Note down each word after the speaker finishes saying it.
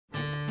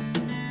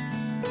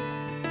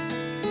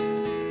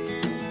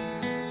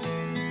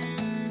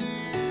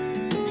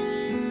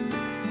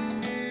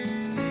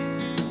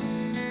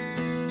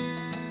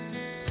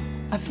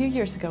few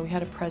years ago we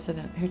had a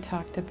president who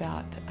talked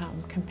about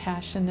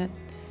compassionate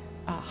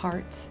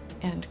hearts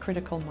and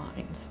critical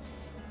minds,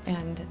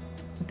 and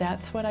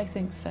that's what I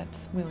think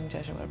sets Wheeling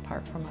Jesuit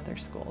apart from other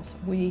schools.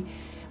 We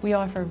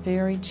offer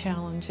very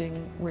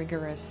challenging,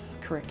 rigorous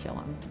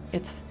curriculum.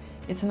 It's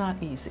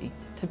not easy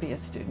to be a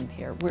student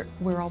here.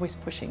 We're always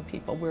pushing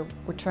people.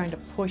 We're trying to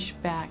push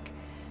back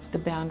the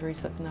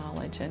boundaries of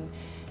knowledge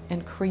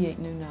and create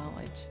new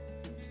knowledge.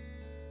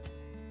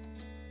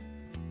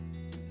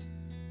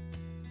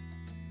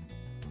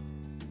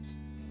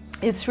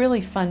 It's really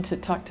fun to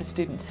talk to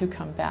students who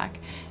come back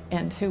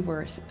and who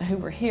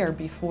were here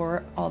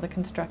before all the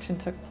construction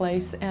took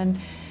place, and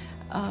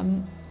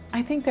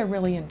I think they're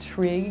really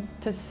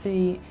intrigued to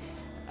see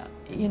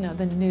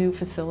the new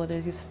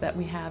facilities that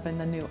we have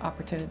and the new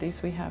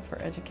opportunities we have for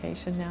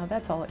education now.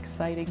 That's all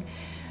exciting,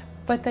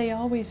 but they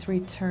always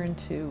return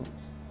to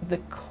the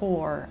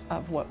core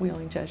of what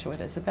Wheeling Jesuit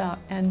is about.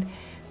 And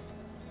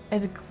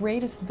as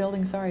great as the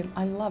buildings are,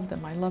 I love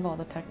them. I love all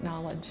the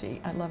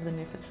technology. I love the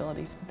new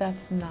facilities.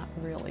 That's not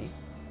really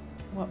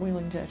what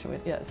Wheeling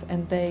Jesuit is.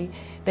 And they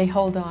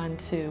hold on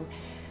to,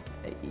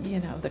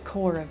 the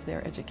core of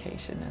their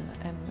education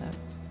and the,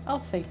 I'll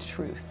say,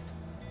 truth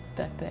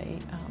that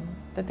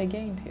they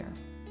gained here.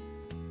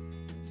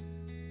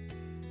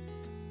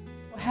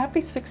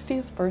 Happy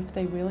 60th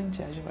birthday, Wheeling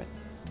Jesuit.